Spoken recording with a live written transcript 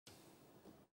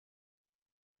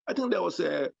I think there was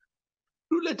a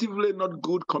relatively not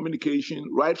good communication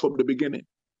right from the beginning.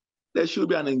 There should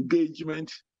be an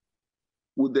engagement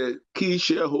with the key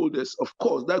shareholders. Of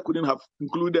course, that couldn't have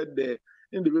included the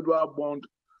individual bond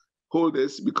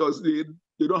holders because they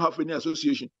don't have any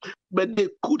association. But they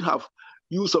could have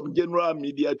used some general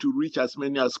media to reach as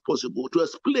many as possible to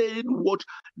explain what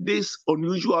this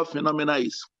unusual phenomena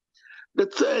is. The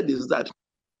third is that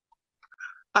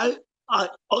I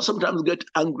sometimes get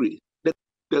angry that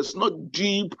there's not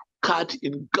deep cut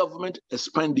in government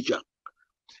expenditure.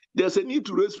 There's a need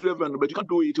to raise revenue, but you can't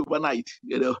do it overnight.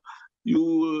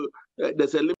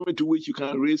 There's a limit to which you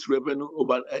can raise revenue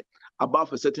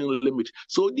above a certain limit.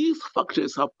 So these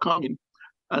factors have come in,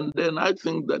 and then I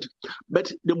think that.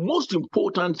 But the most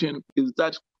important thing is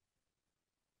that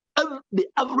the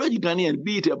average Ghanaian,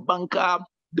 be it a banker,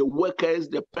 the workers,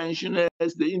 the pensioners,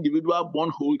 the individual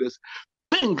bondholders,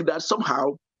 think that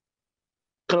somehow,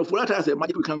 kind of what as a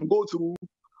magic we can go through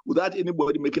without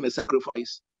anybody making a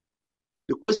sacrifice.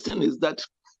 The question is that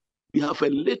we have a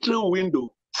little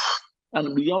window,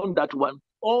 and beyond that one,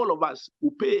 all of us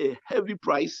will pay a heavy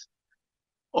price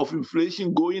of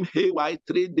inflation going haywire,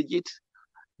 3 digits.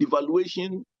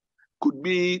 Devaluation could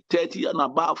be 30 and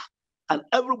above, and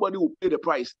everybody will pay the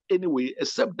price anyway,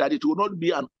 except that it will not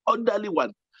be an orderly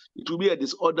one. It will be a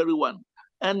disorderly one.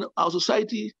 And our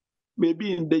society may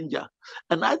be in danger.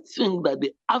 And I think that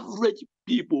the average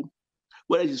people,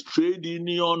 whether it's trade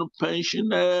union,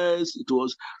 pensioners,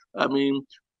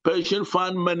 pension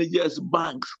fund managers,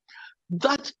 banks,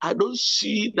 that I don't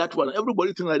see that one.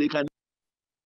 Everybody thinks that they can